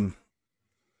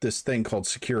this thing called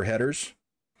secure headers.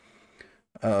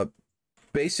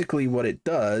 Basically what it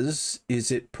does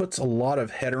is it puts a lot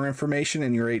of header information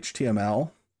in your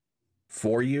HTML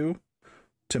for you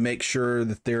to make sure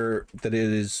that it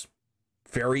is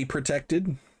very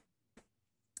protected.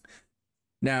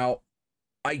 Now,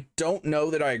 I don't know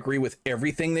that I agree with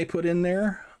everything they put in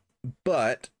there,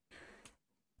 but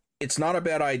it's not a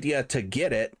bad idea to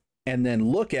get it and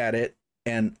then look at it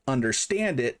and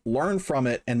understand it, learn from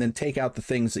it, and then take out the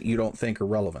things that you don't think are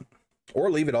relevant,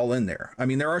 or leave it all in there. I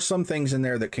mean, there are some things in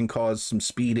there that can cause some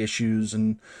speed issues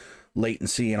and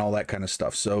latency and all that kind of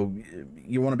stuff. So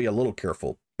you want to be a little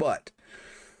careful, but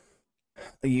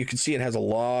you can see it has a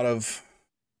lot of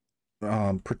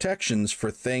protections for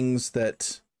things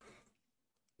that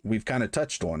we've kind of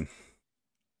touched on.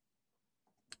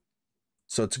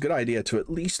 So it's a good idea to at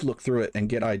least look through it and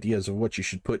get ideas of what you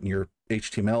should put in your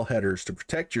HTML headers to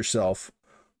protect yourself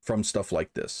from stuff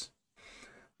like this.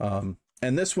 And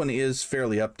this one is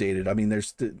fairly updated. I mean,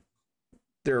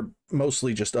 they're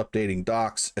mostly just updating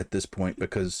docs at this point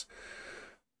because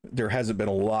there hasn't been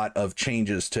a lot of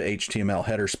changes to HTML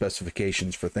header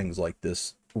specifications for things like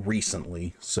this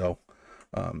recently. So,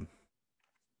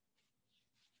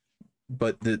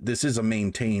 but this is a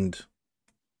maintained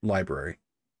library.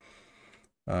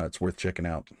 It's worth checking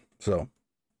out. So,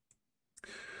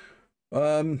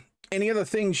 any other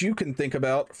things you can think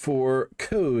about for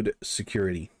code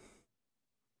security?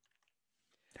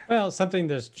 Well, something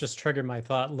that's just triggered my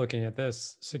thought looking at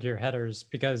this secure headers,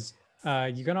 because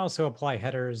you can also apply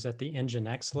headers at the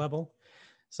Nginx level.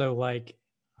 So like,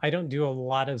 I don't do a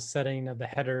lot of setting of the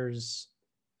headers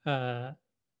for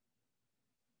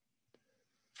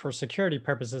security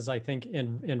purposes, I think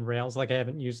in Rails. Like I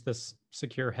haven't used this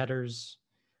secure headers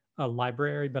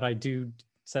library, but I do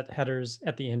set headers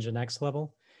at the Nginx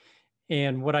level.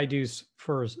 And what I do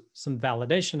for some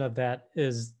validation of that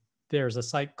is there's a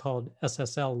site called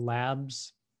sslabs.com.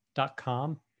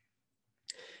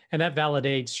 And that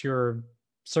validates your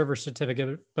server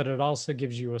certificate, but it also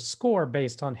gives you a score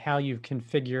based on how you've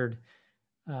configured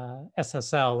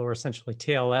SSL, or essentially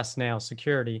TLS now,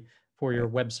 security for your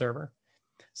web server.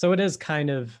 So it is kind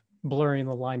of blurring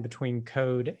the line between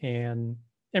code and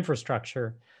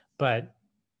infrastructure, but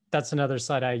that's another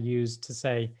site I use to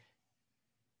say,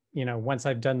 you know, once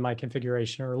I've done my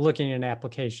configuration or looking at an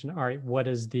application, all right,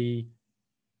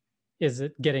 is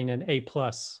it getting an A+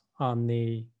 on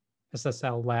the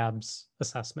SSL Labs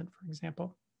assessment, for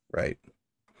example? Right.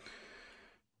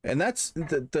 And that's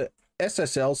the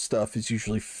SSL stuff is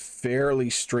usually fairly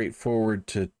straightforward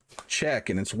to check,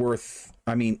 and it's worth,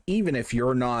 I mean, even if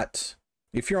you're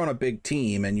on a big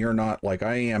team and you're not like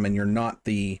I am, and you're not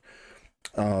the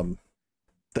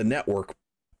network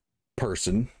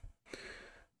person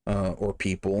or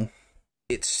people,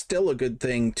 it's still a good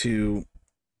thing to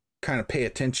kind of pay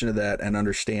attention to that and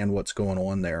understand what's going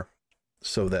on there,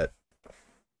 so that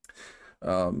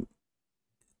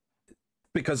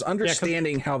because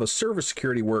understanding how the server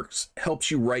security works helps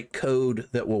you write code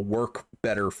that will work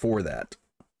better for that.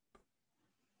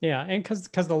 Yeah, and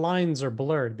because the lines are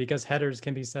blurred, because headers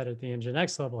can be set at the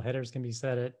Nginx level, headers can be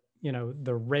set at, you know,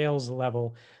 the Rails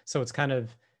level. So it's kind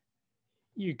of,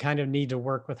 you kind of need to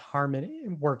work in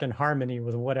harmony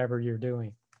with whatever you're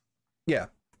doing. Yeah.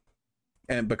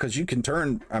 And because you can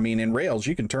turn, I mean, in Rails,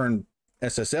 you can turn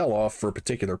SSL off for a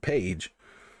particular page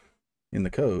in the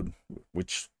code,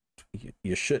 which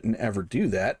you shouldn't ever do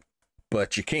that,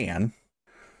 but you can.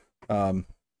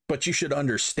 But you should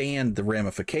understand the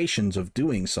ramifications of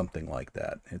doing something like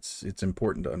that. It's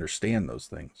important to understand those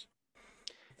things.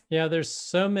 Yeah, there's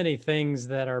so many things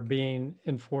that are being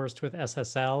enforced with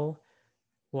SSL.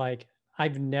 Like,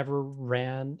 I've never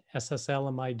ran SSL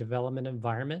in my development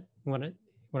environment when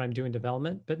I'm doing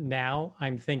development, but now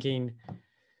I'm thinking,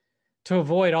 to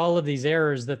avoid all of these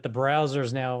errors that the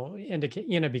browsers now indicate,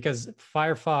 you know, because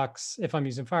Firefox, if I'm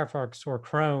using Firefox or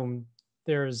Chrome,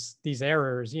 there's these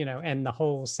errors, you know, and the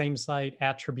whole same site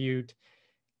attribute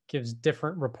gives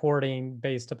different reporting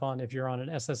based upon if you're on an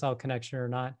SSL connection or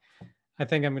not. I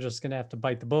think I'm just going to have to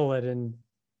bite the bullet and,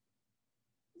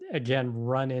 again,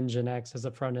 run Nginx as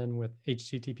a front end with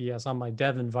HTTPS on my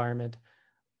dev environment,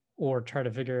 or try to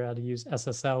figure out how to use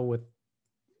SSL with,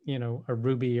 you know, a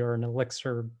Ruby or an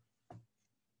Elixir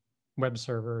web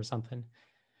server or something.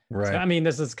 Right. So, I mean,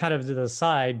 this is kind of to the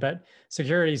side, but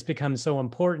security has become so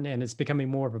important, and it's becoming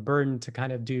more of a burden to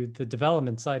kind of do the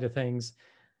development side of things.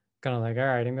 Kind of like, all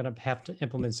right, I'm going to have to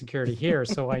implement security here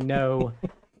so I know,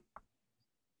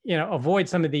 you know, avoid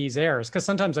some of these errors. Because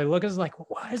sometimes I look, it's like,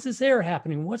 why is this error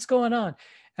happening? What's going on?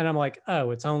 And I'm like,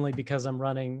 oh, it's only because I'm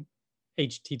running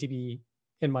HTTP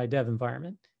in my dev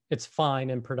environment. It's fine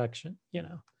in production, you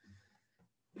know.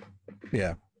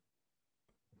 Yeah.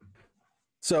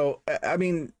 So, I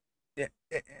mean,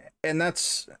 and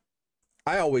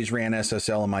I always ran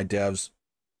SSL in my devs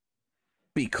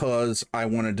because I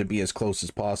wanted to be as close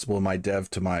as possible in my dev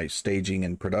to my staging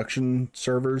and production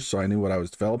servers, so I knew what I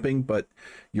was developing. But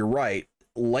you're right.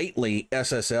 Lately,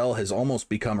 SSL has almost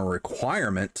become a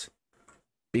requirement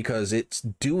because it's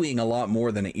doing a lot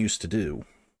more than it used to do.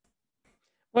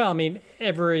 Well, I mean,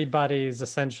 everybody's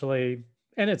essentially,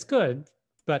 and it's good,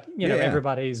 but you know,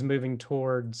 everybody's moving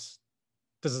towards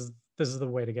this is the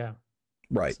way to go.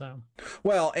 Right. So.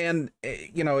 Well, and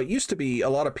you know, it used to be a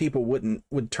lot of people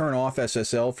would turn off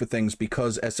SSL for things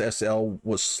because SSL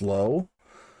was slow.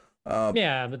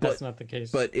 Yeah, but that's not the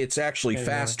case. But it's actually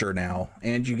faster now,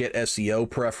 and you get SEO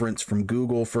preference from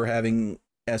Google for having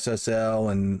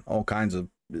SSL, and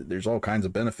there's all kinds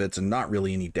of benefits and not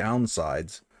really any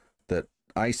downsides that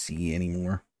I see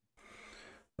anymore.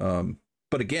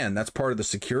 But again, that's part of the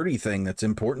security thing that's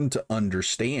important to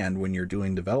understand when you're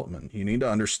doing development. You need to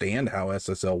understand how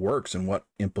SSL works and what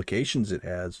implications it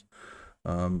has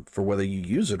for whether you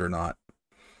use it or not.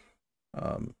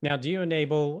 Now, do you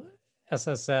enable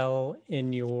SSL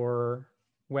in your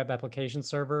web application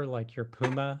server, like your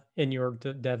Puma in your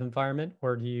dev environment,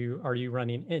 or are you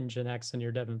running Nginx in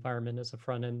your dev environment as a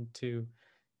front end to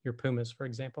your Pumas, for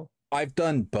example? I've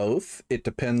done both. It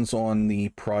depends on the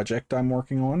project I'm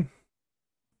working on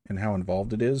and how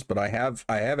involved it is, but I have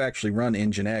actually run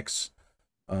Nginx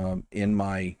in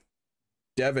my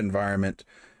dev environment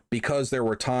because there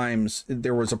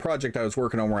was a project I was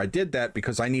working on where I did that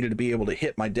because I needed to be able to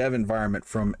hit my dev environment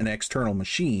from an external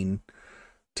machine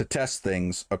to test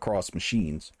things across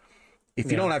machines.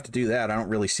 If you don't have to do that, I don't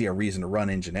really see a reason to run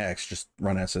Nginx. Just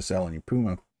run SSL in your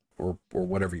Puma or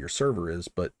whatever your server is.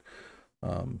 But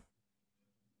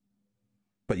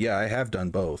yeah, I have done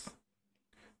both.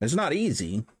 It's not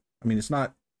easy. I mean, it's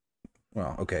not,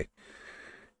 well, okay.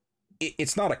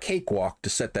 It's not a cakewalk to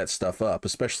set that stuff up,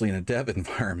 especially in a dev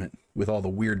environment with all the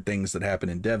weird things that happen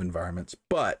in dev environments.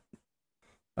 But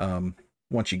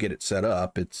once you get it set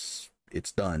up, it's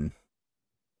done.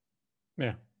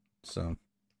 Yeah. So,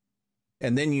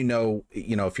 and then you know,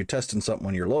 if you're testing something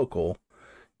on your local,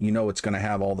 you know it's going to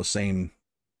have all the same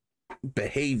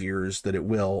behaviors that it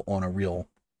will on a real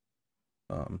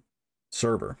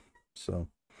server. So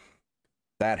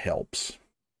that helps.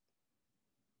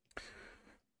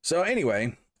 So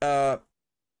anyway, I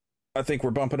think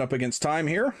we're bumping up against time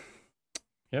here.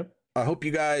 Yep. I hope you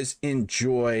guys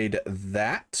enjoyed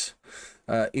that.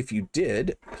 If you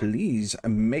did, please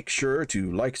make sure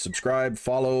to like, subscribe,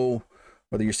 follow,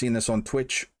 whether you're seeing this on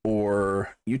Twitch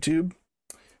or YouTube.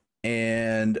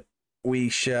 And we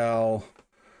shall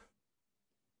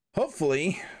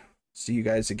hopefully see you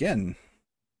guys again.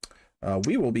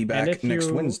 We will be back next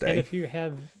Wednesday. And if you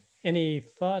have any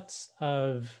thoughts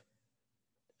of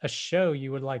a show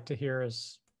you would like to hear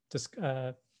us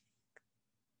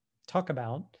talk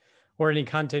about, or any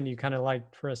content you kind of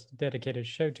like for us to dedicate a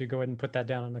show to, go ahead and put that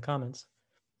down in the comments.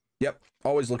 Yep.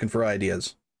 Always looking for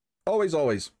ideas.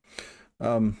 Always.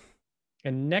 And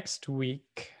next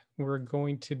week, we're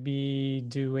going to be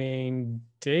doing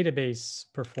database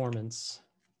performance.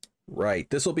 Right.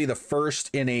 This will be the first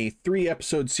in a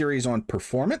 3-episode series on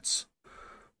performance.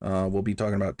 We'll be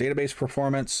talking about database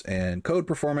performance and code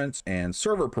performance and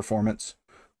server performance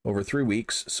over 3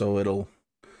 weeks. So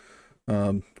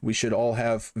we should all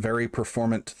have very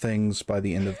performant things by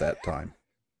the end of that time.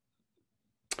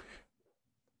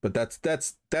 But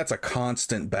that's a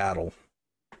constant battle.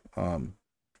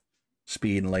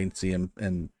 Speed and latency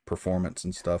and performance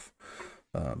and stuff.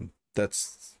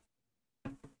 It's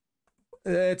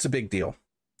a big deal.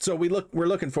 So we're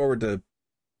looking forward to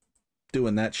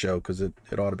doing that show because it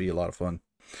ought to be a lot of fun.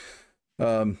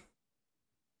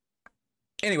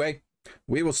 Anyway,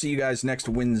 we will see you guys next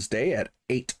Wednesday at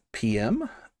 8 p.m.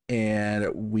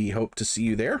 and we hope to see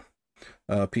you there.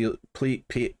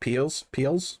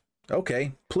 Peels.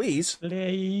 Okay, please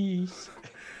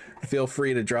feel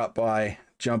free to drop by,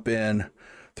 jump in,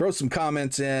 throw some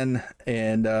comments in,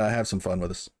 and have some fun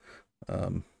with us.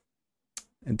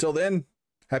 Until then,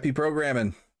 happy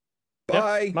programming.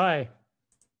 Bye. Yep, bye.